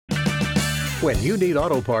When you need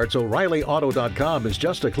auto parts, O'ReillyAuto.com is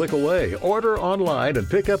just a click away. Order online and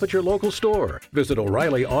pick up at your local store. Visit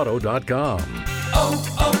O'ReillyAuto.com.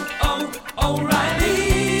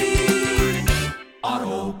 O'Reilly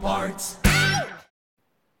Auto Parts.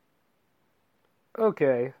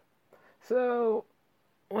 Okay, so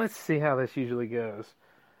let's see how this usually goes.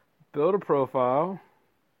 Build a profile,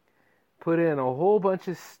 put in a whole bunch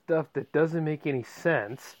of stuff that doesn't make any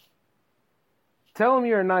sense, tell them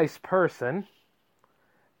you're a nice person,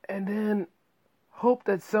 and then hope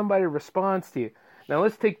that somebody responds to you. Now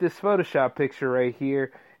let's take this Photoshop picture right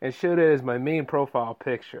here and show that as my main profile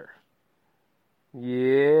picture.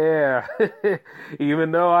 Yeah,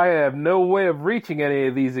 even though I have no way of reaching any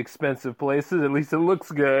of these expensive places, at least it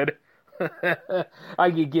looks good.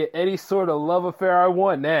 I can get any sort of love affair I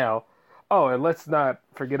want now. Oh, and let's not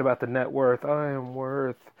forget about the net worth. I am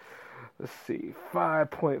worth, let's see,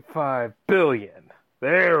 $5.5 billion.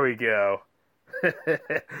 There we go.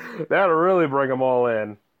 That'll really bring them all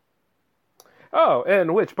in. Oh,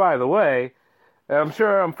 and which, by the way, I'm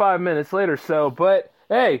sure I'm 5 minutes late or so, but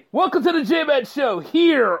hey, welcome to the J-Man Show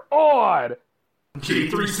here on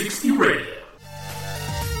J360 Radio.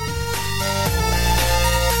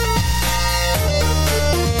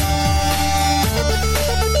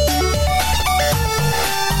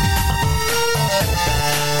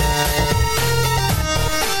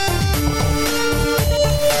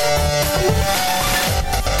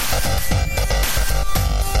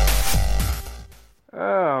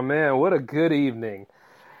 Oh man, what a good evening.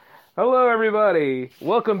 Hello everybody,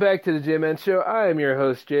 welcome back to the J-Man Show. I am your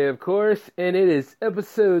host Jay, of course, and it is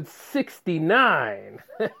episode 69.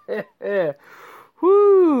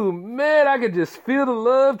 Whoo, man, I could just feel the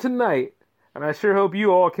love tonight. And I sure hope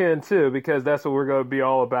you all can too, because that's what we're going to be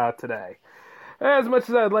all about today. As much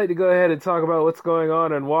as I'd like to go ahead and talk about what's going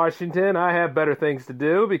on in Washington, I have better things to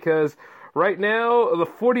do, because right now, the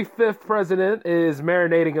 45th president is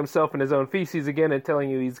marinating himself in his own feces again and telling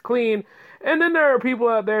you he's clean. And then there are people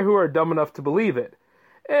out there who are dumb enough to believe it.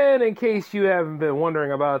 And in case you haven't been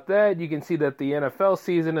wondering about that, you can see that the NFL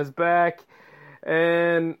season is back.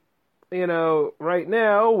 And, you know, right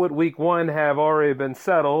now, with week 1 have already been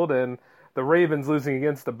settled and the Ravens losing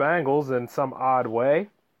against the Bengals in some odd way.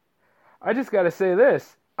 I just got to say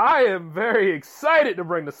this. I am very excited to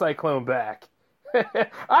bring the Cyclone back.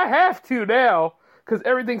 I have to now, because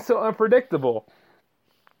everything's so unpredictable.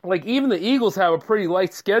 Like, even the Eagles have a pretty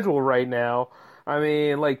light schedule right now. I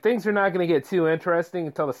mean, like, things are not going to get too interesting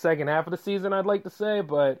until the second half of the season, I'd like to say,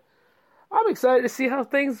 but I'm excited to see how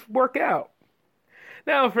things work out.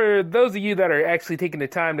 Now, for those of you that are actually taking the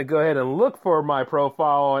time to go ahead and look for my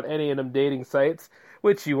profile on any of them dating sites,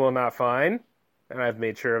 which you will not find, and I've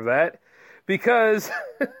made sure of that, because,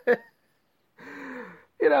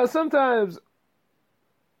 you know, sometimes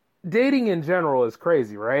dating in general is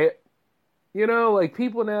crazy, right? You know, like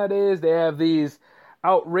people nowadays, they have these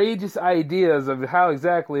outrageous ideas of how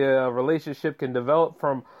exactly a relationship can develop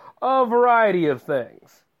from a variety of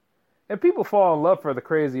things. And people fall in love for the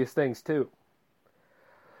craziest things too.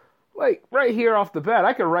 Like, right here off the bat,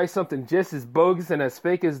 I could write something just as bogus and as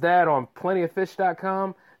fake as that on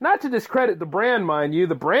plentyoffish.com. Not to discredit the brand, mind you.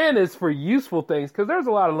 The brand is for useful things, because there's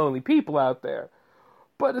a lot of lonely people out there.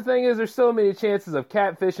 But the thing is, there's so many chances of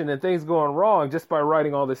catfishing and things going wrong just by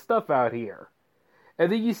writing all this stuff out here.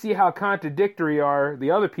 And then you see how contradictory are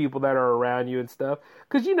the other people that are around you and stuff.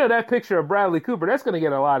 Because you know that picture of Bradley Cooper, that's going to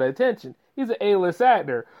get a lot of attention. He's an A-list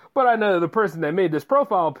actor. But I know the person that made this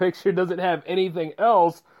profile picture doesn't have anything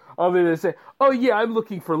else other than say, oh yeah, I'm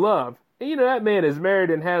looking for love. And you know that man is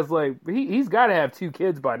married and has like, he's got to have 2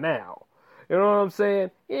 kids by now. You know what I'm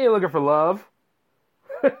saying? He ain't looking for love.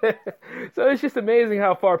 So it's just amazing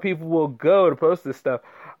how far people will go to post this stuff.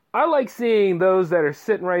 I like seeing those that are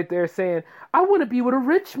sitting right there saying, I want to be with a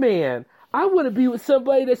rich man. I want to be with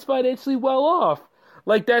somebody that's financially well off.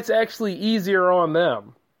 Like that's actually easier on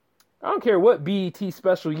them. I don't care what BET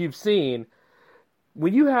special you've seen.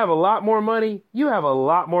 When you have a lot more money, you have a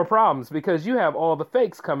lot more problems because you have all the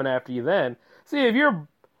fakes coming after you then. See, if you're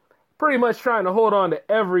pretty much trying to hold on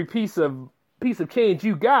to every piece of change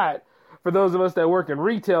you got, for those of us that work in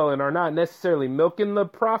retail and are not necessarily milking the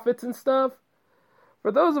profits and stuff,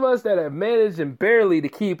 for those of us that have managed and barely to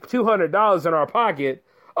keep $200 in our pocket,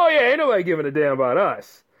 oh yeah, ain't nobody giving a damn about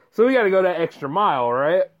us. So we got to go that extra mile,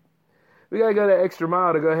 right? We got to go that extra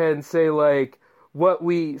mile to go ahead and say, like, what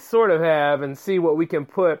we sort of have and see what we can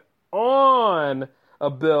put on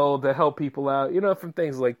a bill to help people out, you know, from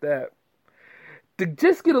things like that. To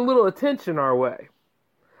just get a little attention our way.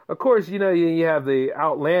 Of course, you know, you have the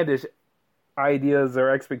outlandish ideas or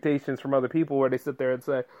expectations from other people where they sit there and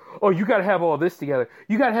say, oh, you got to have all this together.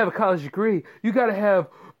 You got to have a college degree. You got to have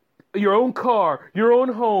your own car, your own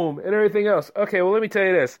home, and everything else. Okay, well, let me tell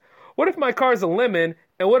you this. What if my car's a lemon,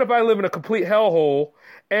 and what if I live in a complete hellhole,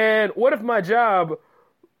 and what if my job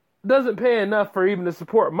doesn't pay enough for even to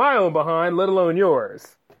support my own behind, let alone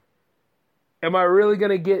yours? Am I really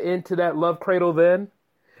going to get into that love cradle then?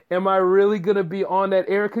 Am I really going to be on that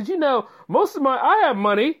air? Because, I have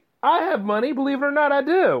money, believe it or not, I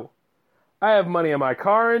do. I have money in my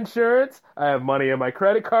car insurance. I have money in my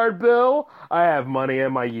credit card bill. I have money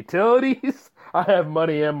in my utilities. I have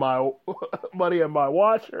money in my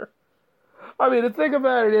washer. I mean, the thing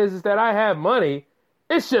about it is that I have money.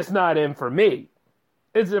 It's just not in for me.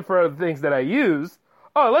 It's in for the things that I use.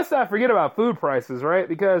 Oh, let's not forget about food prices, right?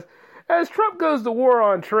 Because as Trump goes to war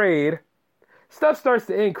on trade, stuff starts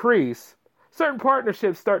to increase. Certain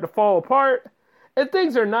partnerships start to fall apart, and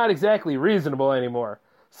things are not exactly reasonable anymore.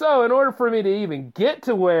 So in order for me to even get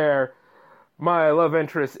to where my love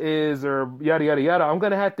interest is or yada, yada, yada, I'm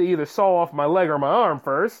going to have to either saw off my leg or my arm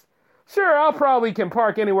first. Sure, I'll probably can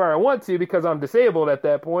park anywhere I want to because I'm disabled at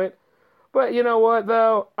that point. But you know what,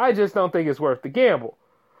 though? I just don't think it's worth the gamble.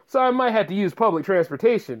 So I might have to use public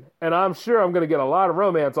transportation, and I'm sure I'm going to get a lot of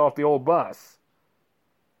romance off the old bus.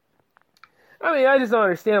 I mean, I just don't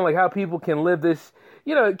understand how people can live this,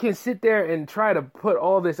 can sit there and try to put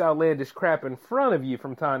all this outlandish crap in front of you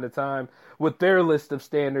from time to time with their list of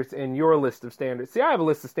standards and your list of standards. See, I have a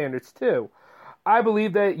list of standards too. I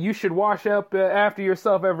believe that you should wash up after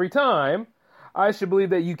yourself every time. I should believe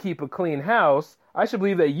that you keep a clean house. I should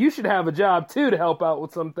believe that you should have a job too to help out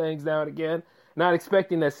with some things now and again. Not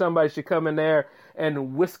expecting that somebody should come in there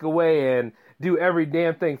and whisk away and do every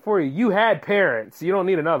damn thing for you. You had parents. You don't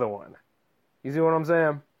need another one. You see what I'm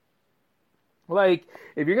saying?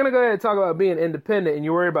 If you're going to go ahead and talk about being independent and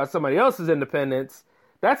you worry about somebody else's independence,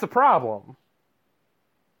 that's a problem.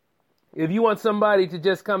 If you want somebody to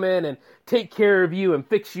just come in and take care of you and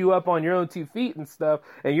fix you up on your own 2 feet and stuff,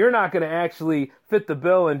 and you're not going to actually fit the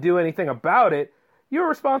bill and do anything about it, you're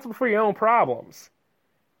responsible for your own problems.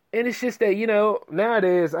 And it's just that,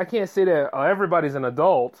 nowadays, I can't say that everybody's an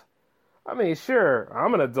adult. I mean, sure,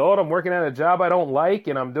 I'm an adult. I'm working at a job I don't like,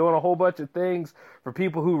 and I'm doing a whole bunch of things for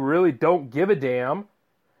people who really don't give a damn.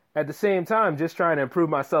 At the same time, just trying to improve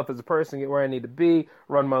myself as a person, get where I need to be,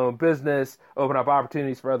 run my own business, open up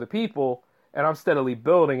opportunities for other people, and I'm steadily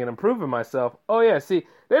building and improving myself. Oh, yeah, see,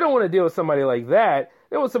 they don't want to deal with somebody like that.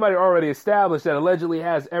 They want somebody already established that allegedly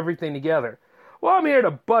has everything together. Well, I'm here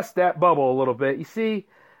to bust that bubble a little bit. You see,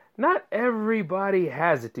 not everybody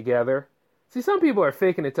has it together. See, some people are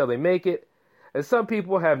faking it till they make it, and some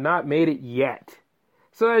people have not made it yet.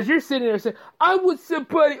 So as you're sitting there saying, I want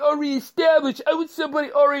somebody already established, I want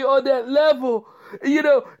somebody already on that level,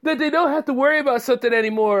 that they don't have to worry about something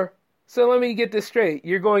anymore. So let me get this straight.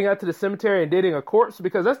 You're going out to the cemetery and dating a corpse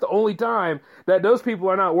because that's the only time that those people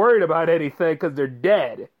are not worried about anything because they're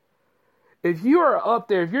dead. If you are up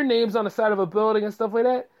there, if your name's on the side of a building and stuff like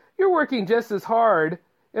that, you're working just as hard,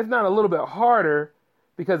 if not a little bit harder,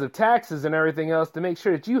 because of taxes and everything else to make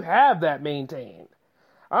sure that you have that maintained.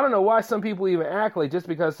 I don't know why some people even act like just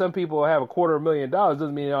because some people have $250,000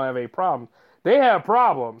 doesn't mean they don't have any problems. They have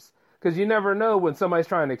problems because you never know when somebody's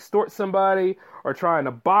trying to extort somebody or trying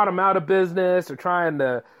to bottom out a business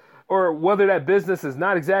or whether that business is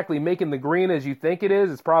not exactly making the green as you think it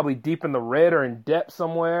is. It's probably deep in the red or in debt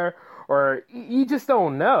somewhere, or you just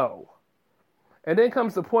don't know. And then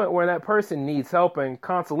comes the point where that person needs help and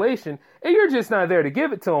consolation, and you're just not there to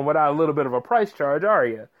give it to them without a little bit of a price charge, are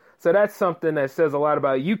you? So that's something that says a lot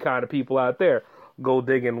about you kind of people out there, gold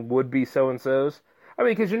digging would-be so-and-sos. I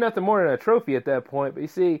mean, because you're nothing more than a trophy at that point. But you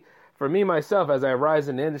see, for me, myself, as I rise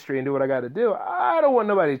in the industry and do what I got to do, I don't want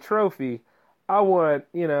nobody's trophy. I want,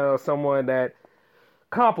 someone that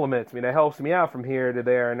compliments me, that helps me out from here to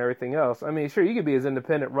there and everything else. I mean, sure, you could be as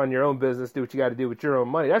independent, run your own business, do what you got to do with your own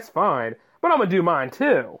money. That's fine. But I'm going to do mine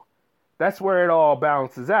too. That's where it all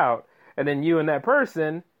balances out. And then you and that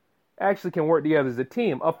person actually can work together as a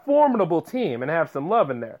team, a formidable team, and have some love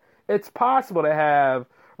in there. It's possible to have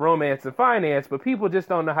romance and finance, but people just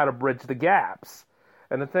don't know how to bridge the gaps.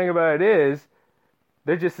 And the thing about it is,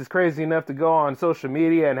 they're just as crazy enough to go on social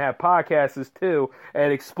media and have podcasts too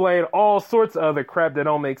and explain all sorts of other crap that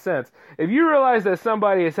don't make sense. If you realize that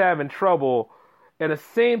somebody is having trouble in the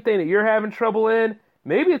same thing that you're having trouble in,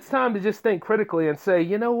 maybe it's time to just think critically and say,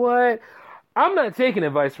 you know what? I'm not taking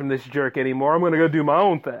advice from this jerk anymore. I'm going to go do my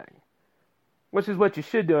own thing. Which is what you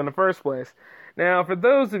should do in the first place. Now, for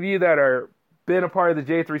those of you that are been a part of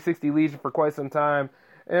the J360 Legion for quite some time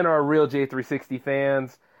and are real J360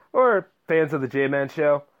 fans or fans of the J-Man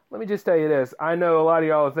Show, let me just tell you this. I know a lot of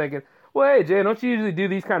y'all are thinking, well, hey, Jay, don't you usually do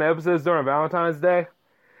these kind of episodes during Valentine's Day?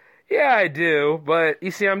 Yeah, I do, but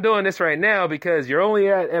you see, I'm doing this right now because you're only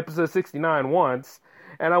at episode 69 once,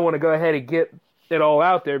 and I want to go ahead and get it all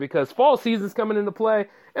out there because fall season's coming into play,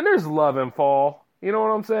 and there's love in fall. You know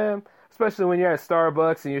what I'm saying? Especially when you're at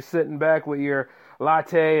Starbucks and you're sitting back with your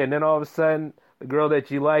latte, and then all of a sudden, the girl that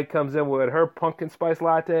you like comes in with her pumpkin spice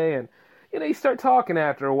latte, and, you start talking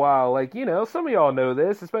after a while. Like, some of y'all know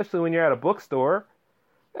this, especially when you're at a bookstore.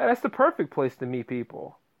 Yeah, that's the perfect place to meet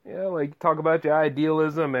people. Like talk about your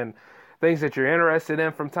idealism and things that you're interested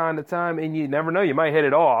in from time to time, and you never know, you might hit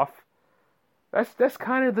it off. That's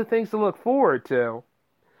kind of the things to look forward to.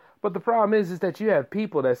 But the problem is that you have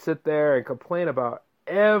people that sit there and complain about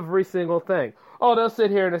every single thing. Oh, they'll sit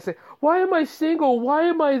here and they say, why am I single? Why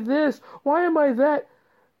am I this? Why am I that?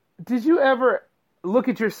 Did you ever look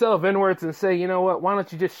at yourself inwards and say, you know what, why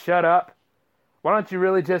don't you just shut up? Why don't you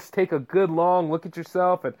really just take a good long look at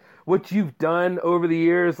yourself and what you've done over the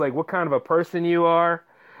years, like what kind of a person you are?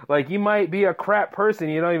 Like you might be a crap person,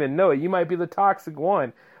 you don't even know it. You might be the toxic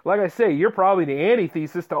one. Like I say, you're probably the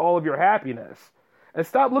antithesis to all of your happiness. And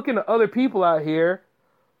stop looking to other people out here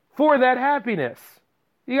for that happiness.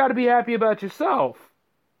 You got to be happy about yourself.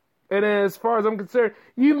 And as far as I'm concerned,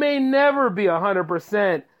 you may never be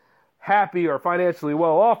 100% happy or financially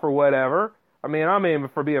well off or whatever. I mean, I'm aiming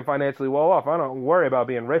for being financially well off. I don't worry about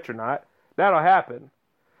being rich or not. That'll happen.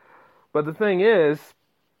 But the thing is,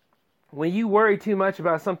 when you worry too much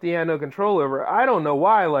about something you have no control over, I don't know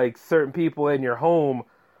why, like, certain people in your home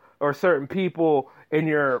or certain people in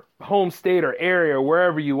your home state or area or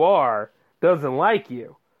wherever you are doesn't like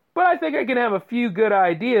you. But I think I can have a few good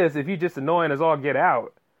ideas if you're just annoying as all get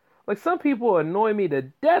out. Like, some people annoy me to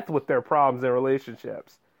death with their problems in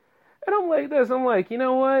relationships. And I'm like this. I'm like, you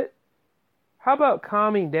know what? How about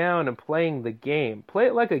calming down and playing the game? Play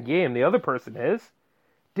it like a game. The other person is.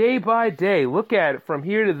 Day by day, look at it from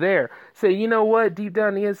here to there. Say, you know what? Deep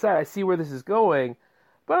down the inside, I see where this is going,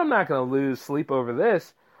 but I'm not going to lose sleep over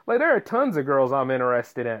this. Like, there are tons of girls I'm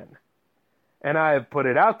interested in. And I've put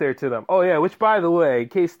it out there to them. Oh, yeah, which, by the way, in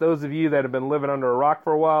case those of you that have been living under a rock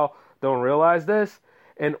for a while don't realize this,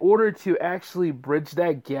 in order to actually bridge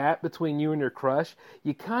that gap between you and your crush,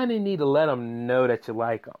 you kind of need to let them know that you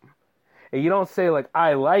like them. And you don't say, like,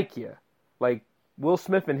 I like you. Like, Will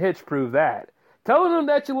Smith and Hitch prove that. Telling them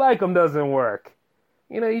that you like them doesn't work.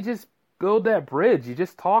 You just build that bridge. You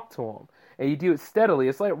just talk to them. And you do it steadily.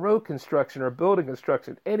 It's like road construction or building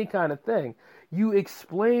construction, any kind of thing. You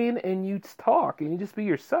explain and you talk and you just be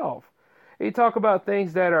yourself. And you talk about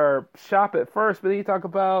things that are shop at first, but then you talk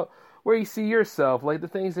about where you see yourself, like the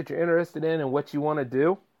things that you're interested in and what you want to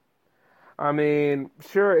do. I mean,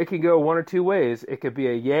 sure, it can go one or two ways. It could be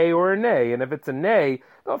a yay or a nay. And if it's a nay,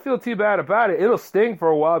 don't feel too bad about it. It'll sting for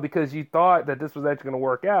a while because you thought that this was actually going to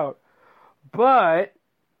work out. But,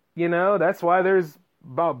 that's why there's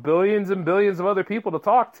about billions and billions of other people to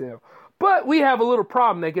talk to. But we have a little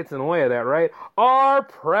problem that gets in the way of that, right? Our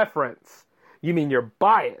preference. You mean your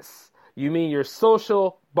bias. You mean your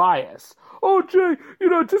social bias. Oh, Jay,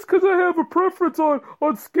 just because I have a preference on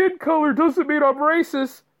skin color doesn't mean I'm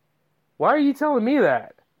racist. Why are you telling me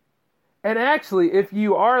that? And actually, if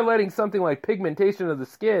you are letting something like pigmentation of the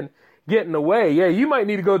skin get in the way, yeah, you might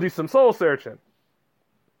need to go do some soul searching.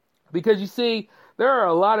 Because you see, there are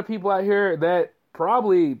a lot of people out here that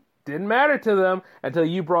probably didn't matter to them until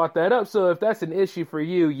you brought that up. So if that's an issue for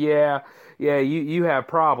you, you have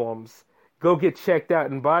problems. Go get checked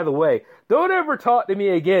out. And by the way, don't ever talk to me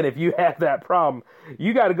again if you have that problem.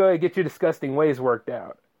 You got to go ahead and get your disgusting ways worked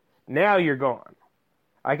out. Now you're gone.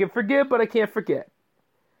 I can forgive, but I can't forget.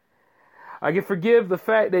 I can forgive the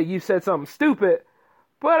fact that you said something stupid,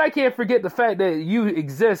 but I can't forget the fact that you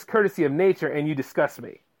exist courtesy of nature and you disgust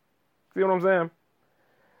me. See what I'm saying?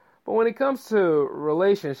 But when it comes to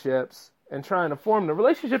relationships and trying to form them,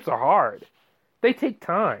 relationships are hard. They take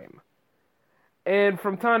time. And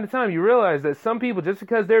from time to time, you realize that some people, just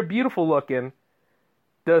because they're beautiful looking,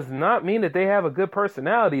 does not mean that they have a good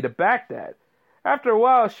personality to back that. After a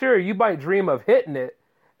while, sure, you might dream of hitting it.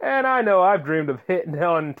 And I know I've dreamed of hitting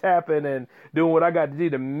on, tapping, and doing what I got to do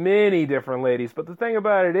to many different ladies. But the thing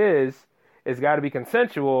about it is, it's got to be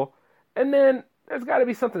consensual. And then there's got to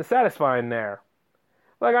be something satisfying there.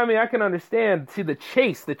 Like, I mean, I can understand, see, the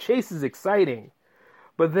chase is exciting.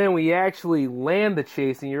 But then when you actually land the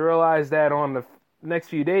chase and you realize that on the next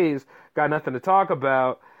few days, got nothing to talk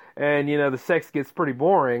about, and, the sex gets pretty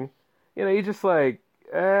boring, you're just like,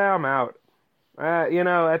 I'm out. At the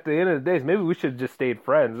end of the day, maybe we should have just stayed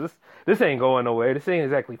friends. This ain't going nowhere. This ain't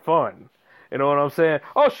exactly fun. You know what I'm saying?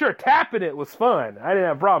 Oh, sure, tapping it was fun. I didn't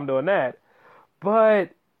have a problem doing that.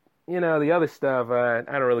 But the other stuff, I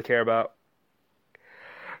don't really care about.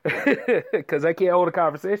 Because I can't hold a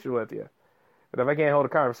conversation with you. And if I can't hold a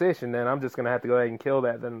conversation, then I'm just going to have to go ahead and kill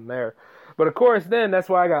that then and there. But of course, then that's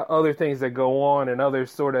why I got other things that go on and other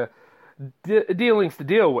sort of dealings to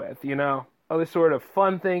deal with, Other sort of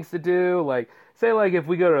fun things to do. Like, say, like, if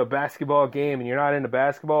we go to a basketball game and you're not into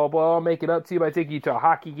basketball, well, I'll make it up to you by taking you to a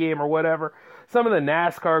hockey game or whatever. Some of the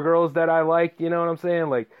NASCAR girls that I like, you know what I'm saying?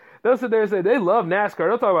 Like, they'll sit there and say they love NASCAR.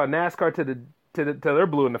 They'll talk about NASCAR till they're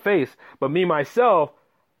blue in the face. But me, myself,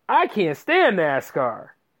 I can't stand NASCAR.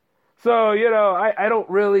 So, I don't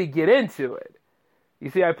really get into it. You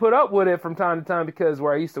see, I put up with it from time to time because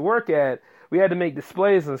where I used to work at, we had to make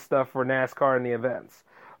displays and stuff for NASCAR and the events.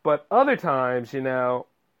 But other times,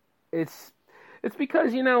 it's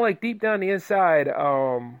because, like deep down the inside,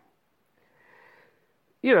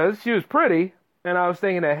 she was pretty. And I was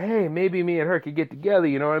thinking that, hey, maybe me and her could get together,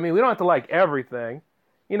 you know what I mean? We don't have to like everything,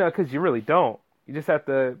 because you really don't. You just have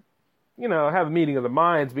to, have a meeting of the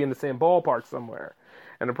minds, be in the same ballpark somewhere.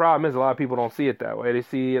 And the problem is a lot of people don't see it that way. They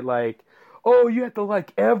see it like, oh, you have to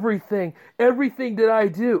like everything that I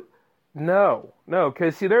do. No,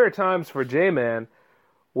 because see, there are times for J-Man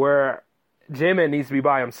where J-Man needs to be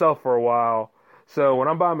by himself for a while. So when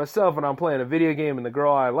I'm by myself and I'm playing a video game and the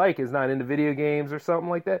girl I like is not into video games or something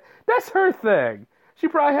like that, that's her thing. She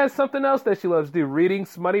probably has something else that she loves to do, reading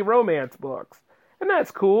smutty romance books. And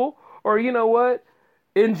that's cool. Or you know what?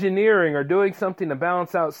 Engineering or doing something to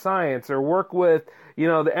balance out science or work with,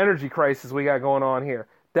 the energy crisis we got going on here.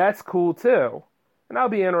 That's cool too. And I'll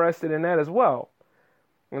be interested in that as well.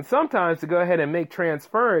 And sometimes to go ahead and make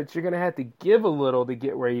transference, you're going to have to give a little to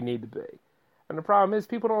get where you need to be. And the problem is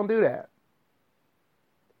people don't do that.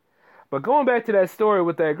 But going back to that story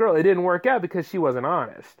with that girl, it didn't work out because she wasn't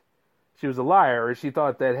honest. She was a liar, or she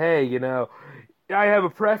thought that, hey, I have a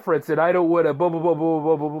preference and I don't want to blah, blah, blah, blah,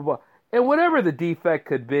 blah, blah, blah, blah. And whatever the defect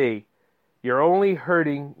could be, you're only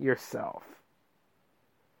hurting yourself.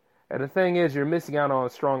 And the thing is, you're missing out on a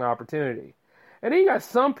strong opportunity. And then you got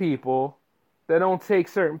some people that don't take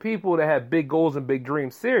certain people that have big goals and big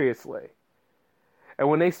dreams seriously. And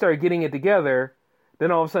when they start getting it together, then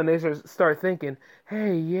all of a sudden they start thinking,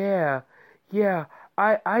 hey, yeah,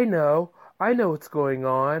 I know what's going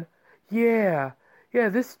on. Yeah,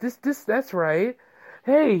 that's right.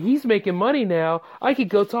 Hey, he's making money now. I could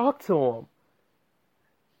go talk to him.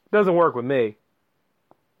 Doesn't work with me.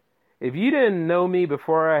 If you didn't know me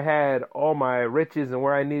before I had all my riches and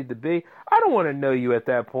where I needed to be, I don't want to know you at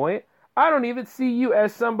that point. I don't even see you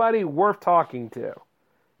as somebody worth talking to.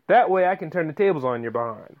 That way I can turn the tables on your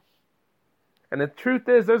behind. And the truth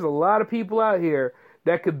is, there's a lot of people out here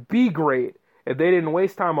that could be great if they didn't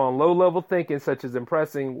waste time on low-level thinking such as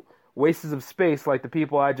impressing wastes of space like the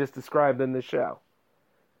people I just described in this show.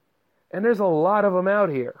 And there's a lot of them out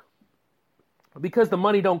here. Because the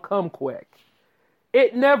money don't come quick.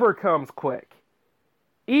 It never comes quick.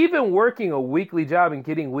 Even working a weekly job and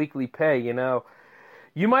getting weekly pay,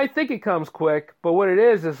 you might think it comes quick, but what it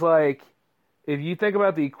is like, if you think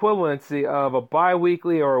about the equivalency of a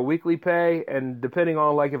bi-weekly or a weekly pay, and depending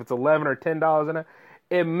on like if it's $11 or $10 an hour,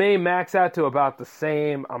 it may max out to about the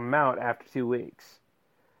same amount after 2 weeks.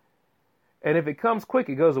 And if it comes quick,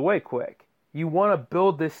 it goes away quick. You want to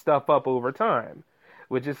build this stuff up over time,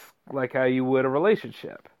 which is like how you would a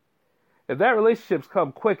relationship. If that relationship's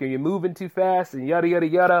come quick and you're moving too fast and yada, yada,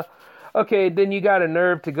 yada, okay, then you got a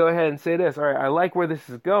nerve to go ahead and say this. All right, I like where this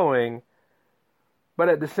is going, but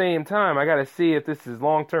at the same time, I got to see if this is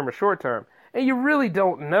long-term or short-term. And you really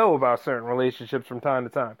don't know about certain relationships from time to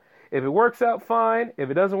time. If it works out, fine. If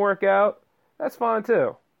it doesn't work out, that's fine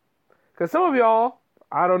too. Because some of y'all,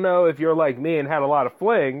 I don't know if you're like me and had a lot of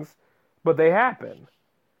flings, but they happen.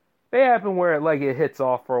 They happen where it hits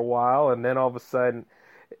off for a while, and then all of a sudden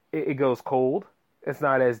it goes cold. It's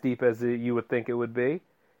not as deep as you would think it would be.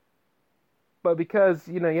 But because,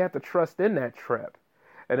 you have to trust in that trip.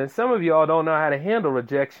 And then some of y'all don't know how to handle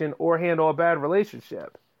rejection or handle a bad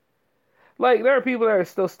relationship. Like, there are people that are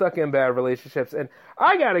still stuck in bad relationships, and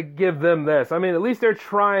I gotta give them this. I mean, at least they're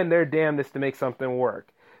trying their damnedest to make something work.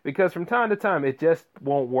 Because from time to time, it just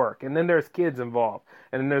won't work. And then there's kids involved.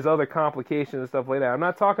 And then there's other complications and stuff like that. I'm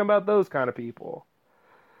not talking about those kind of people.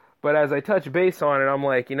 But as I touch base on it, I'm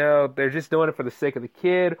like, they're just doing it for the sake of the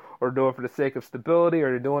kid, or doing it for the sake of stability, or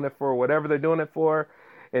they're doing it for whatever they're doing it for.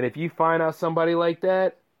 And if you find out somebody like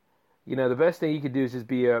that, the best thing you could do is just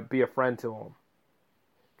be a friend to them.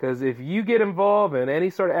 Because if you get involved in any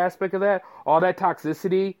sort of aspect of that, all that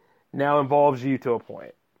toxicity now involves you to a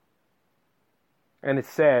point. And it's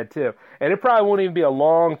sad, too. And it probably won't even be a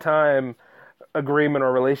long time agreement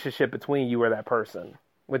or relationship between you or that person.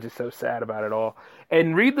 which is so sad about it all.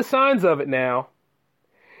 And read the signs of it now.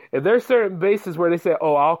 If there's certain bases where they say,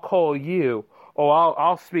 oh, I'll call you, oh,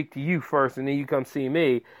 I'll speak to you first, and then you come see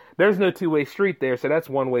me, there's no two-way street there, so that's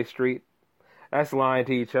one-way street. That's lying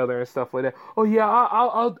to each other and stuff like that. Oh, yeah,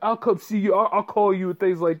 I'll come see you, I'll call you, and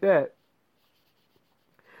things like that.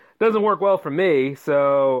 Doesn't work well for me,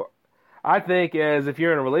 so I think as if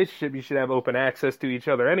you're in a relationship, you should have open access to each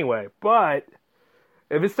other anyway. But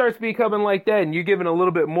if it starts becoming like that and you're giving a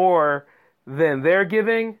little bit more than they're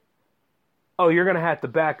giving, oh, you're going to have to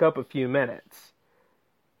back up a few minutes.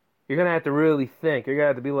 You're going to have to really think. You're going to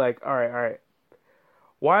have to be like, all right.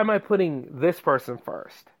 Why am I putting this person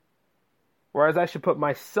first? Whereas I should put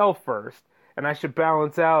myself first, and I should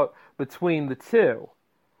balance out between the two.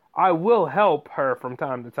 I will help her from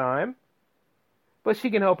time to time, but she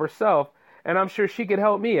can help herself, and I'm sure she could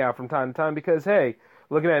help me out from time to time because, hey,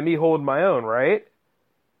 looking at me holding my own, right?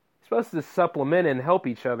 You're supposed to supplement and help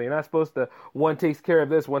each other. You're not supposed to, one takes care of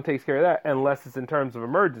this, one takes care of that, unless it's in terms of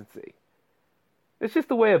emergency. It's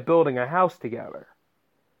just a way of building a house together.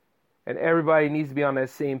 And everybody needs to be on that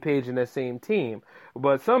same page and that same team.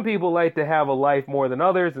 But some people like to have a life more than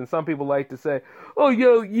others, and some people like to say, oh,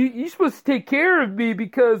 yo, you're supposed to take care of me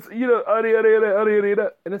because, and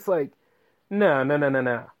it's like,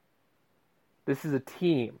 no. This is a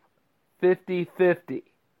team. 50-50.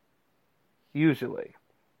 Usually.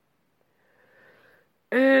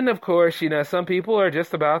 And, of course, some people are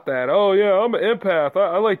just about that. Oh, yeah, I'm an empath.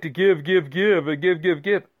 I like to give, and give.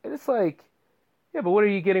 And it's like, yeah, but what are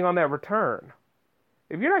you getting on that return?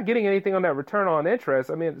 If you're not getting anything on that return on interest,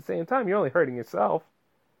 at the same time, you're only hurting yourself.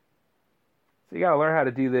 So you got to learn how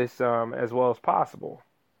to do this as well as possible.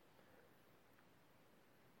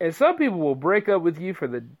 And some people will break up with you for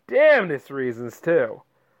the damnedest reasons, too.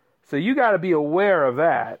 So you got to be aware of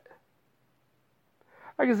that.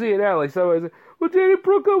 I can see it now. Like somebody says, well, Danny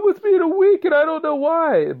broke up with me in a week, and I don't know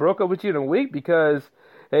why. It broke up with you in a week because,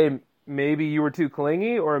 hey, maybe you were too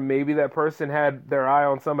clingy, or maybe that person had their eye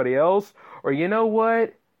on somebody else, or you know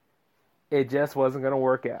what? It just wasn't going to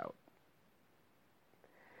work out.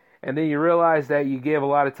 And then you realize that you gave a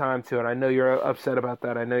lot of time to it. I know you're upset about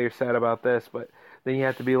that. I know you're sad about this, but then you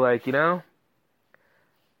have to be like, I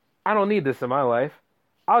don't need this in my life.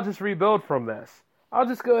 I'll just rebuild from this. I'll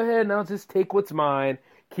just go ahead and I'll just take what's mine,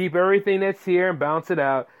 keep everything that's here and bounce it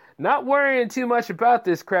out. Not worrying too much about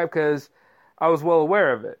this crap because I was well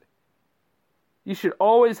aware of it. You should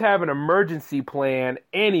always have an emergency plan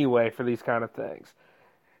anyway for these kind of things.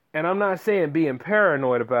 And I'm not saying being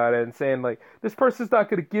paranoid about it and saying, like, this person's not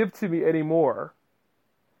going to give to me anymore.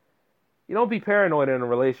 You don't be paranoid in a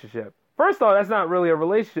relationship. First of all, that's not really a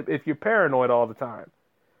relationship if you're paranoid all the time.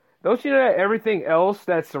 Don't you know that everything else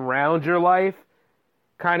that surrounds your life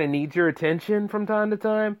kind of needs your attention from time to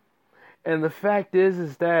time? And the fact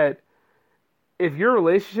is that if your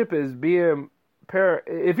relationship is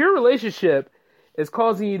is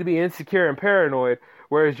causing you to be insecure and paranoid,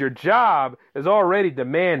 whereas your job is already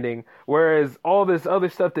demanding, whereas all this other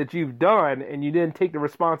stuff that you've done and you didn't take the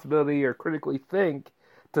responsibility or critically think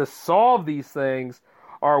to solve these things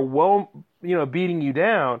are beating you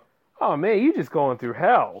down, oh man, you're just going through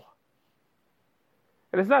hell.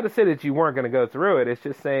 And it's not to say that you weren't going to go through it. It's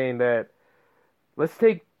just saying that let's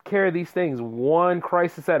take care of these things one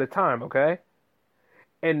crisis at a time, okay?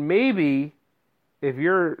 And maybe if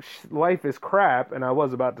your life is crap, and I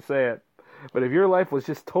was about to say it, but if your life was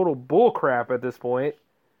just total bull crap at this point,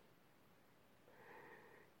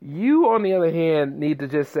 you, on the other hand, need to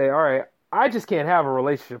just say, all right, I just can't have a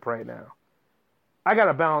relationship right now. I got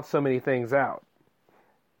to balance so many things out.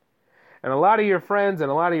 And a lot of your friends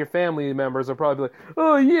and a lot of your family members are probably like,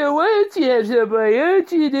 oh, yeah, why don't you have somebody? Why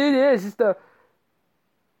don't you do this and stuff?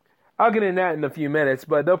 I'll get in that in a few minutes,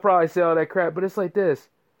 but they'll probably say all that crap. But it's like this.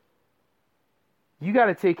 You got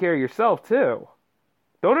to take care of yourself, too.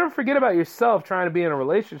 Don't ever forget about yourself trying to be in a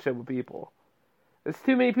relationship with people. There's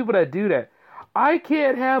too many people that do that. I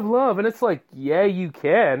can't have love. And it's like, yeah, you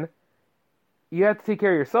can. You have to take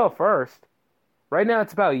care of yourself first. Right now,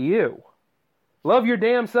 it's about you. Love your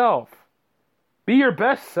damn self. Be your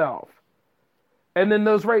best self. And then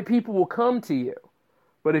those right people will come to you.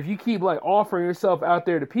 But if you keep like offering yourself out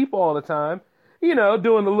there to people all the time,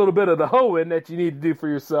 doing a little bit of the hoeing that you need to do for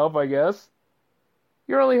yourself, I guess,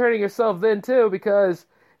 you're only hurting yourself then too, because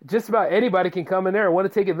just about anybody can come in there and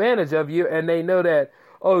want to take advantage of you, and they know that,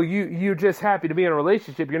 oh, you're just happy to be in a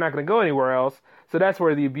relationship, you're not going to go anywhere else, so that's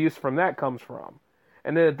where the abuse from that comes from.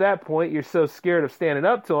 And then at that point, you're so scared of standing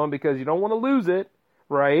up to them because you don't want to lose it,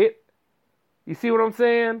 right? You see what I'm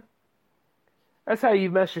saying? That's how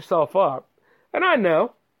you mess yourself up. And I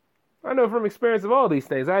know. I know from experience of all these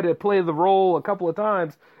things. I had to play the role a couple of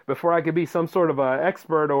times before I could be some sort of an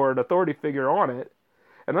expert or an authority figure on it.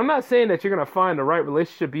 And I'm not saying that you're going to find the right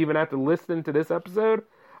relationship even after listening to this episode.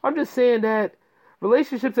 I'm just saying that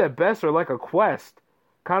relationships at best are like a quest,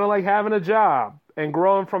 kind of like having a job and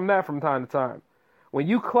growing from that from time to time. When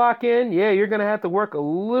you clock in, yeah, you're going to have to work a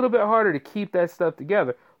little bit harder to keep that stuff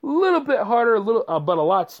together. A little bit harder, but a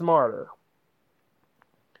lot smarter.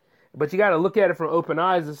 But you got to look at it from open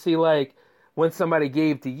eyes and see, like, when somebody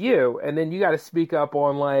gave to you. And then you got to speak up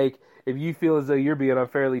on, like, if you feel as though you're being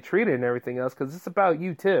unfairly treated and everything else, because it's about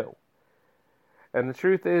you, too. And the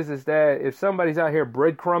truth is that if somebody's out here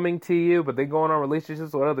breadcrumbing to you, but they're going on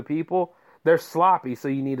relationships with other people, they're sloppy, so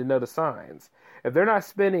you need to know the signs. If they're not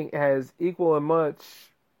spending as equal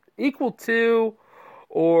to,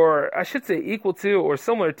 or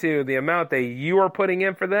similar to the amount that you are putting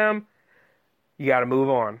in for them, you got to move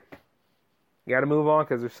on. You got to move on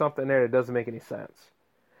because there's something there that doesn't make any sense.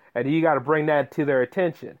 And you got to bring that to their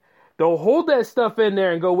attention. Don't hold that stuff in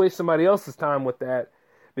there and go waste somebody else's time with that.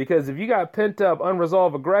 Because if you got pent up,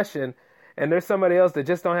 unresolved aggression, and there's somebody else that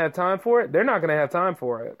just don't have time for it, they're not going to have time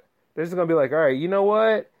for it. They're just going to be like, all right, you know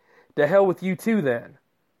what? The hell with you too then.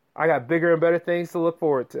 I got bigger and better things to look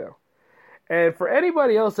forward to. And for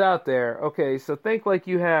anybody else out there, okay, so think like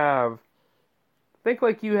you have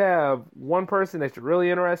one person that you're really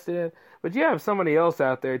interested in, but you have somebody else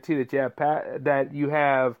out there too that you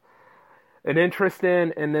have an interest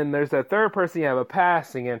in, and then there's that third person you have a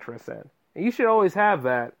passing interest in. And you should always have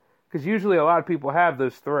that, because usually a lot of people have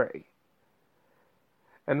those three.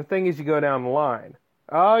 And the thing is, you go down the line.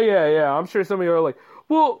 Oh, yeah, I'm sure some of you are like,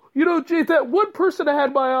 well, you know, Jay, that one person I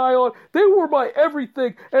had my eye on, they were my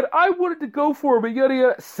everything, and I wanted to go for them, and yada,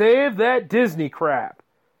 yada. Save that Disney crap,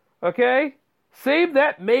 okay? Save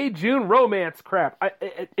that May-June romance crap.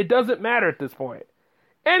 It doesn't matter at this point.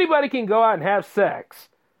 Anybody can go out and have sex.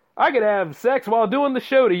 I could have sex while doing the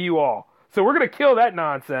show to you all. So we're going to kill that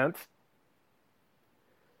nonsense.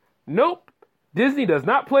 Nope. Disney does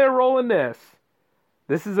not play a role in this.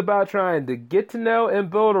 This is about trying to get to know and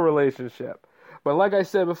build a relationship. But like I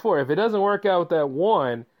said before, if it doesn't work out with that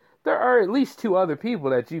one, there are at least two other people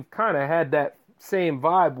that you've kind of had that same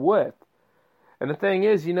vibe with. And the thing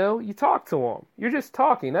is, you know, you talk to them. You're just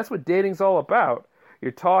talking. That's what dating's all about.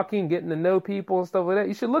 You're talking, getting to know people and stuff like that.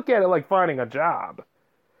 You should look at it like finding a job.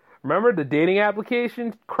 Remember the dating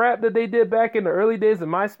application crap that they did back in the early days of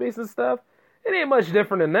MySpace and stuff? It ain't much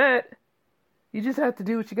different than that. You just have to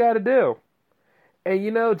do what you got to do. And,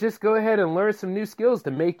 you know, just go ahead and learn some new skills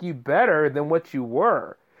to make you better than what you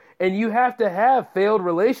were. And you have to have failed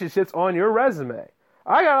relationships on your resume.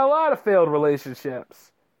 I got a lot of failed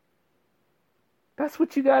relationships. That's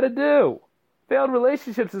what you got to do. Failed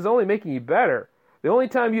relationships is only making you better. The only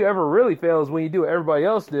time you ever really fail is when you do what everybody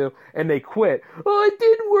else do and they quit. Oh, it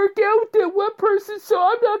didn't work out with that one person, so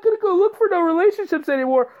I'm not going to go look for no relationships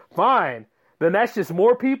anymore. Fine. Then that's just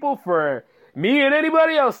more people for me and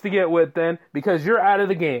anybody else to get with then, because you're out of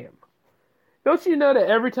the game. Don't you know that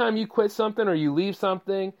every time you quit something or you leave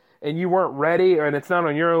something and you weren't ready and it's not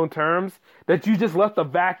on your own terms, that you just left the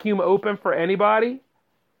vacuum open for anybody?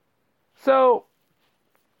 So,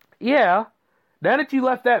 yeah, now that you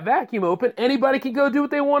left that vacuum open, anybody can go do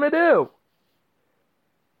what they want to do.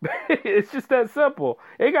 It's just that simple.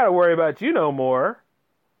 You ain't got to worry about you no more.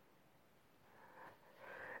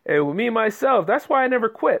 And with me, myself, that's why I never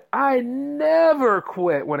quit. I never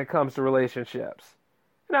quit when it comes to relationships.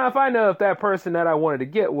 Now, if I know if that person that I wanted to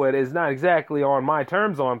get with is not exactly on my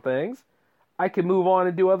terms on things, I can move on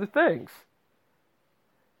and do other things.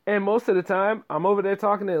 And most of the time, I'm over there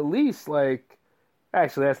talking to at least, like,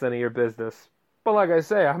 actually, that's none of your business. But like I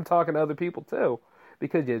say, I'm talking to other people too,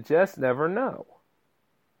 because you just never know.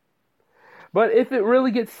 But if it really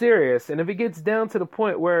gets serious, and if it gets down to the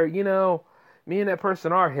point where, you know, me and that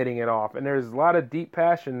person are hitting it off, and there's a lot of deep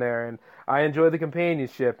passion there, and I enjoy the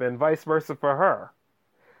companionship, and vice versa for her,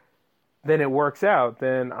 then it works out,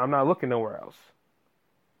 then I'm not looking nowhere else.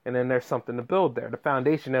 And then there's something to build there. The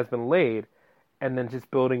foundation has been laid, and then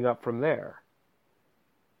just building up from there.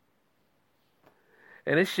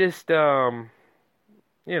 And it's just, you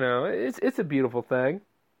know, it's a beautiful thing.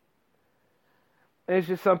 It's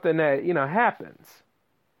just something that, you know, happens.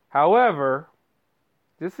 However,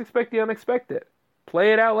 just expect the unexpected.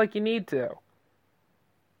 Play it out like you need to.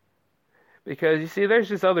 Because, you see, there's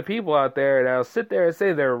just other people out there that'll sit there and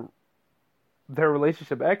say they're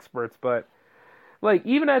relationship experts, but, like,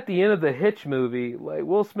 even at the end of the Hitch movie, like,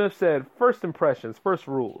 Will Smith said, first impressions, first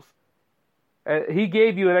rules. He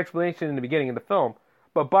gave you an explanation in the beginning of the film,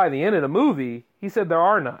 but by the end of the movie, he said there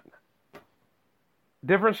are none.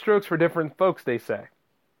 Different strokes for different folks, they say.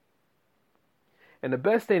 And the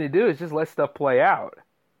best thing to do is just let stuff play out.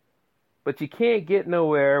 But you can't get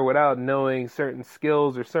nowhere without knowing certain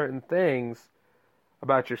skills or certain things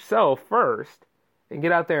about yourself first, and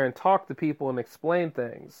get out there and talk to people and explain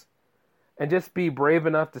things. And just be brave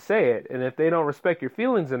enough to say it. And if they don't respect your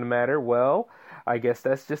feelings in the matter, well, I guess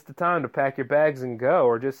that's just the time to pack your bags and go.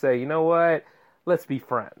 Or just say, you know what? Let's be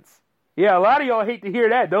friends. Yeah, a lot of y'all hate to hear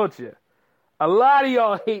that, don't you? A lot of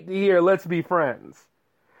y'all hate to hear, let's be friends.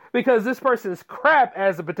 Because this person's crap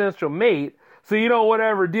as a potential mate, so you don't want to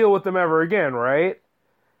ever deal with them ever again, right?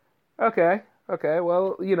 Okay,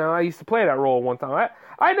 well, you know, I used to play that role one time.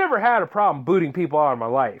 I never had a problem booting people out of my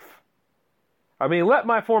life. I mean, let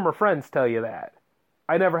my former friends tell you that.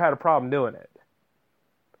 I never had a problem doing it.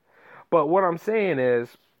 But what I'm saying is,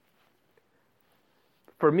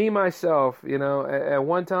 for me, myself, you know, at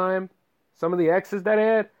one time, some of the exes that I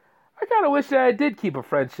had, I kind of wish that I did keep a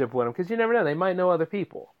friendship with them, because you never know, they might know other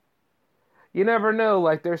people. You never know,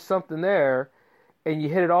 like, there's something there, and you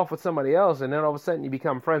hit it off with somebody else, and then all of a sudden you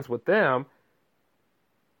become friends with them,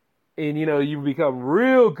 and, you know, you become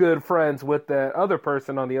real good friends with that other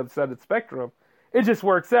person on the other side of the spectrum. It just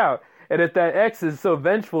works out. And if that ex is so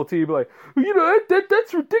vengeful to you, be like, you know,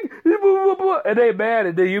 that's ridiculous, and they mad,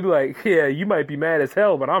 and then you be like, yeah, you might be mad as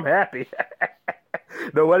hell, but I'm happy.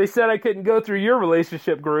 Nobody said I couldn't go through your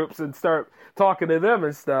relationship groups and start talking to them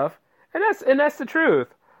and stuff. And that's the truth.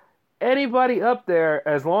 Anybody up there,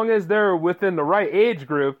 as long as they're within the right age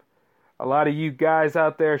group, a lot of you guys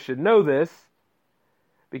out there should know this,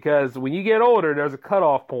 because when you get older, there's a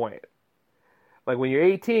cutoff point. Like when you're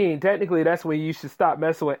 18, technically that's when you should stop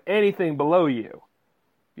messing with anything below you.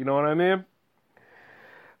 You know what I mean?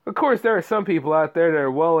 Of course, there are some people out there that are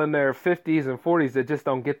well in their 50s and 40s that just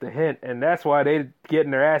don't get the hint, and that's why they're getting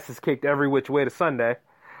their asses kicked every which way to Sunday.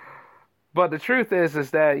 But the truth is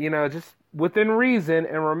that, you know, just within reason,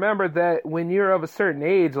 and remember that when you're of a certain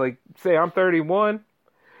age, like, say I'm 31,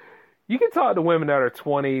 you can talk to women that are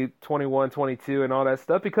 20, 21, 22, and all that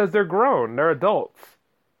stuff, because they're grown, they're adults.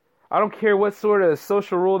 I don't care what sort of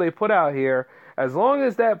social rule they put out here. As long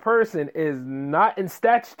as that person is not in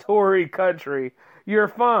statutory country, you're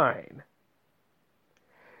fine.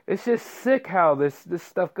 It's just sick how this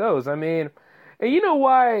stuff goes. I mean, and you know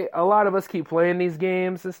why a lot of us keep playing these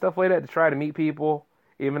games and stuff like that, to try to meet people,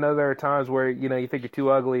 even though there are times where, you know, you think you're too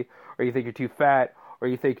ugly, or you think you're too fat, or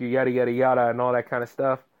you think you're yada, yada, yada, and all that kind of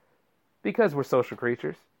stuff? Because we're social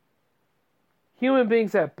creatures. Human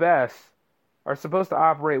beings at best are supposed to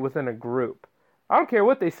operate within a group. I don't care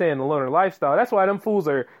what they say in the loner lifestyle. That's why them fools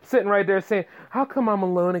are sitting right there saying, how come I'm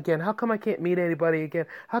alone again? How come I can't meet anybody again?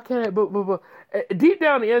 How can I... Blah, blah, blah. Deep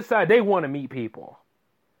down the inside, they want to meet people.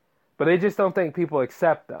 But they just don't think people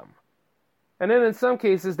accept them. And then in some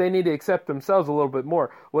cases, they need to accept themselves a little bit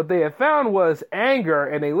more. What they have found was anger,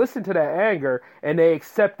 and they listened to that anger, and they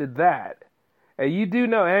accepted that. And you do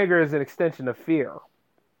know anger is an extension of fear.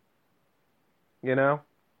 You know?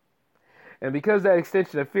 And because that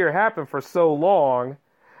extension of fear happened for so long,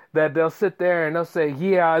 that they'll sit there and they'll say,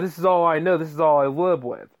 yeah, this is all I know, this is all I live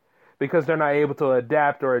with. Because they're not able to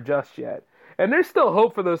adapt or adjust yet. And there's still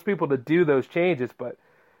hope for those people to do those changes, but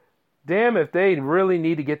damn if they really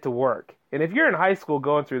need to get to work. And if you're in high school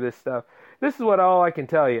going through this stuff, this is what all I can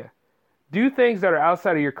tell you. Do things that are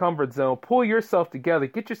outside of your comfort zone. Pull yourself together.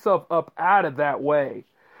 Get yourself up out of that way.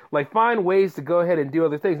 Like, find ways to go ahead and do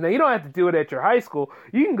other things. Now, you don't have to do it at your high school.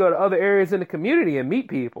 You can go to other areas in the community and meet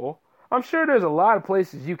people. I'm sure there's a lot of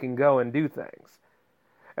places you can go and do things.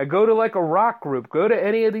 And go to, like, a rock group. Go to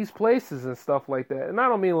any of these places and stuff like that. And I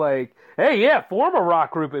don't mean, like, hey, yeah, form a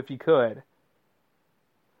rock group if you could.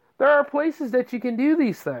 There are places that you can do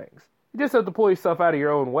these things. You just have to pull yourself out of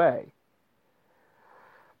your own way.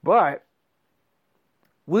 But,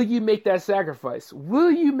 will you make that sacrifice?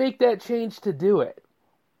 Will you make that change to do it?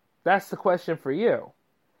 That's the question for you.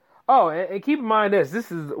 Oh, and keep in mind this.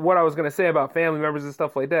 This is what I was going to say about family members and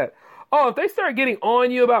stuff like that. Oh, if they start getting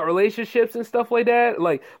on you about relationships and stuff like that,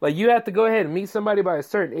 like you have to go ahead and meet somebody by a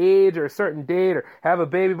certain age or a certain date or have a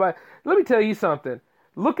baby by... Let me tell you something.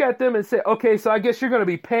 Look at them and say, okay, so I guess you're going to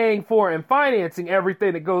be paying for and financing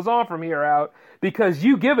everything that goes on from here out because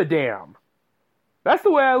you give a damn. That's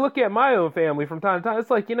the way I look at my own family from time to time.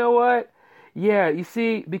 It's like, you know what? Yeah, you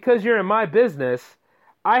see, because you're in my business,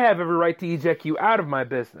 I have every right to eject you out of my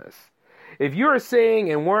business. If you're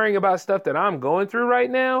saying and worrying about stuff that I'm going through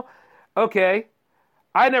right now, okay,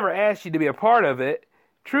 I never asked you to be a part of it.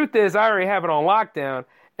 Truth is, I already have it on lockdown.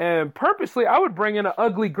 And purposely, I would bring in an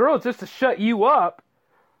ugly girl just to shut you up.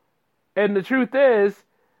 And the truth is,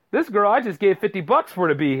 this girl, I just gave $50 for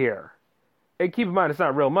to be here. And keep in mind, it's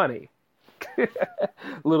not real money.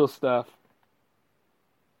 Little stuff.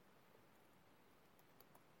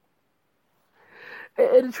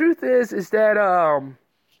 And the truth is that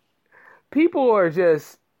people are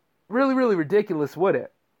just really, really ridiculous with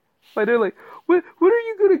it. Like they're like, when are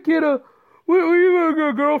you gonna get when are you gonna get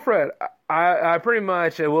a girlfriend? I pretty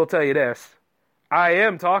much will tell you this. I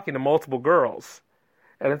am talking to multiple girls.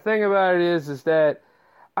 And the thing about it is that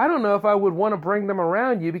I don't know if I would want to bring them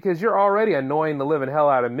around you because you're already annoying the living hell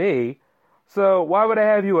out of me. So why would I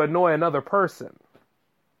have you annoy another person?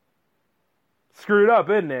 Screwed up,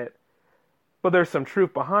 isn't it? But there's some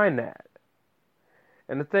truth behind that.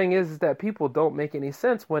 And the thing is that people don't make any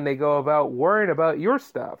sense when they go about worrying about your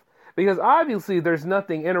stuff. Because obviously there's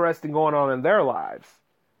nothing interesting going on in their lives.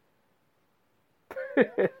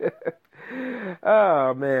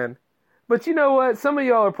 Oh, man. But you know what? Some of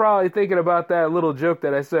y'all are probably thinking about that little joke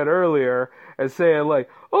that I said earlier and saying like,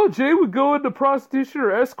 oh, Jay would go into prostitution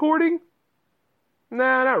or escorting?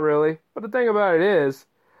 Nah, not really. But the thing about it is,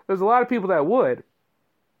 there's a lot of people that would.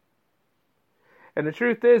 And the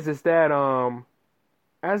truth is that,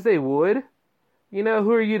 as they would,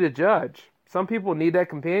 who are you to judge? Some people need that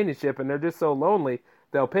companionship and they're just so lonely,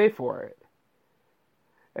 they'll pay for it.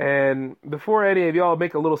 And before any of y'all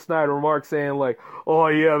make a little snide remark saying like, oh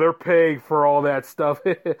yeah, they're paying for all that stuff.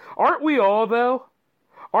 Aren't we all though?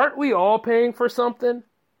 Aren't we all paying for something?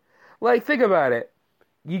 Like, think about it.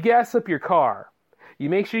 You gas up your car. You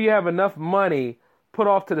make sure you have enough money put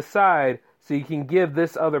off to the side so you can give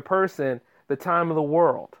this other person the time of the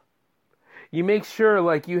world. You make sure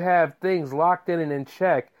like you have things locked in and in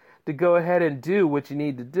check to go ahead and do what you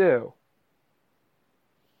need to do.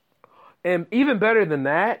 And even better than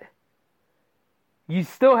that, you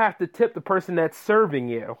still have to tip the person that's serving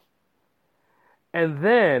you. And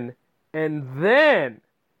then,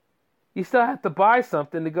 you still have to buy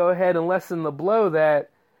something to go ahead and lessen the blow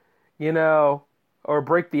that, or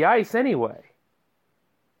break the ice anyway.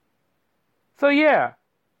 So yeah,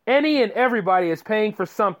 any and everybody is paying for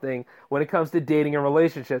something when it comes to dating and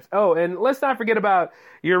relationships. Oh, and let's not forget about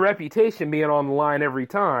your reputation being on the line every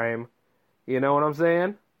time. You know what I'm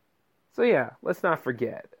saying? So yeah, let's not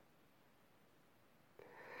forget.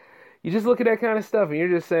 You just look at that kind of stuff and you're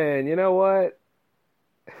just saying, you know what?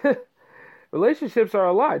 Relationships are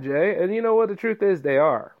a lot, Jay. And you know what? The truth is they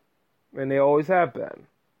are. And they always have been.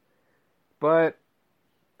 But,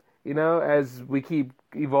 as we keep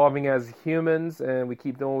evolving as humans and we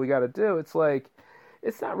keep doing what we got to do, it's like,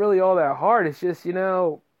 it's not really all that hard. It's just,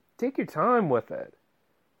 take your time with it.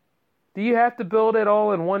 Do you have to build it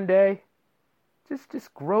all in one day?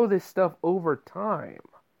 Just grow this stuff over time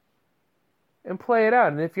and play it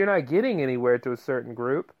out. And if you're not getting anywhere to a certain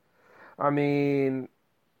group,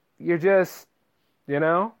 you're just,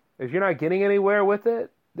 if you're not getting anywhere with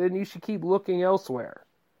it, then you should keep looking elsewhere.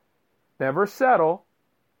 Never settle,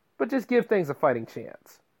 but just give things a fighting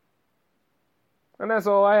chance. And that's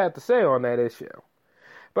all I have to say on that issue.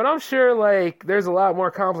 But I'm sure, there's a lot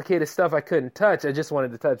more complicated stuff I couldn't touch. I just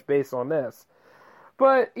wanted to touch base on this.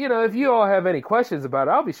 But, if you all have any questions about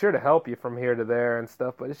it, I'll be sure to help you from here to there and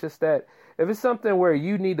stuff. But it's just that if it's something where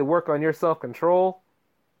you need to work on your self-control,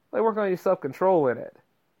 work on your self-control in it.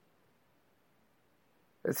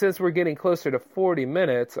 And since we're getting closer to 40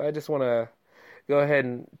 minutes, I just want to go ahead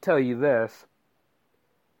and tell you this.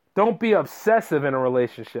 Don't be obsessive in a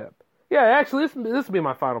relationship. Yeah, actually, this will be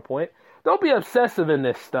my final point. Don't be obsessive in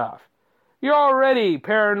this stuff. You're already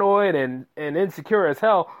paranoid and insecure as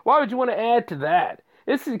hell. Why would you want to add to that?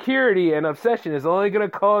 Insecurity and obsession is only going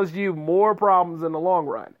to cause you more problems in the long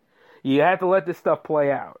run. You have to let this stuff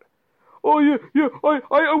play out. Oh, yeah,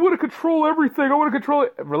 I want to control everything. I want to control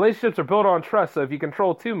it. Relationships are built on trust, so if you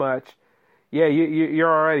control too much, yeah,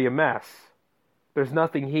 you're already a mess. There's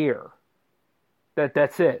nothing here.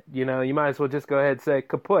 That's it. You might as well just go ahead and say,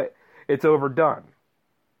 kaput. It's overdone.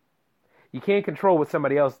 You can't control what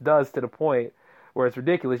somebody else does to the point where it's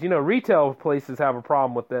ridiculous. Retail places have a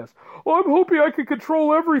problem with this. Oh, I'm hoping I can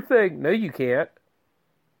control everything. No, you can't.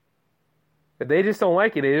 If they just don't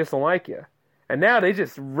like you, they just don't like you. And now they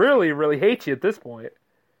just really, really hate you at this point.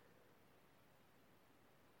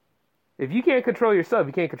 If you can't control yourself,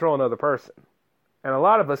 you can't control another person. And a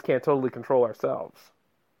lot of us can't totally control ourselves.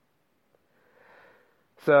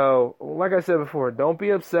 So, like I said before, don't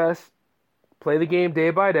be obsessed. Play the game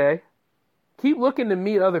day by day. Keep looking to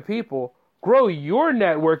meet other people. Grow your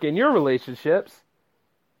network and your relationships.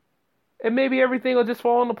 And maybe everything will just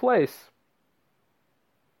fall into place.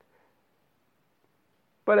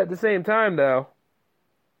 But at the same time, though,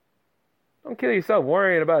 don't kill yourself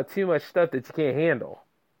worrying about too much stuff that you can't handle.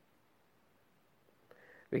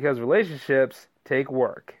 Because relationships take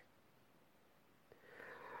work.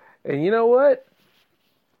 And you know what?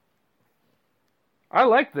 I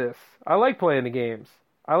like this. I like playing the games.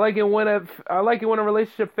 I like it when a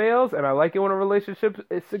relationship fails, and I like it when a relationship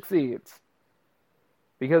succeeds.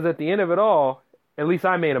 Because at the end of it all, at least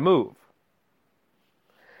I made a move.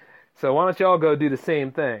 So why don't y'all go do the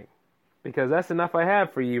same thing? Because that's enough I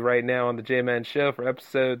have for you right now on the J-Man Show for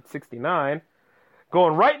episode 69.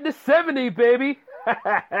 Going right into 70, baby!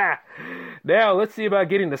 Now, let's see about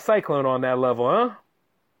getting the Cyclone on that level, huh?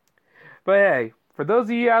 But hey, for those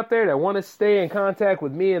of you out there that want to stay in contact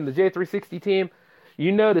with me and the J360 team, you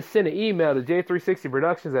know to send an email to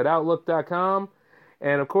j360productions@outlook.com.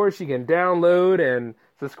 And of course, you can download and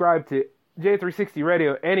subscribe to J360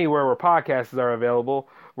 Radio anywhere where podcasts are available.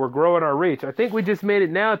 We're growing our reach. I think we just made it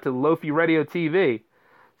now to Lofi Radio TV.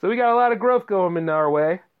 So we got a lot of growth going in our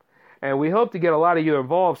way. And we hope to get a lot of you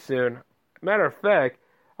involved soon. Matter of fact,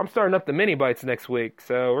 I'm starting up the mini bites next week.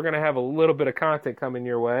 So we're going to have a little bit of content coming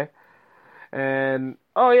your way. And,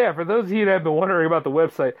 oh yeah, for those of you that have been wondering about the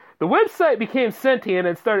website became sentient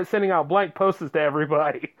and started sending out blank posters to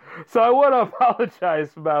everybody. So I want to apologize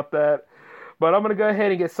about that. But I'm going to go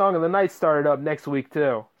ahead and get Song of the Night started up next week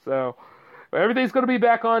too. So everything's going to be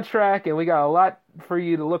back on track, and we got a lot for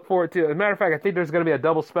you to look forward to. As a matter of fact, I think there's going to be a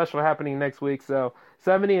double special happening next week. So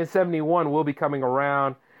 70 and 71 will be coming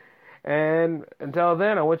around. And until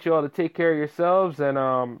then, I want you all to take care of yourselves and,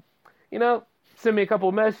 send me a couple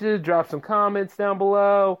of messages, drop some comments down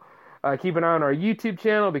below. Keep an eye on our YouTube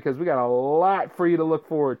channel because we got a lot for you to look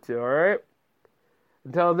forward to, all right?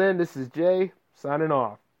 Until then, this is Jay signing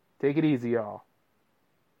off. Take it easy, y'all.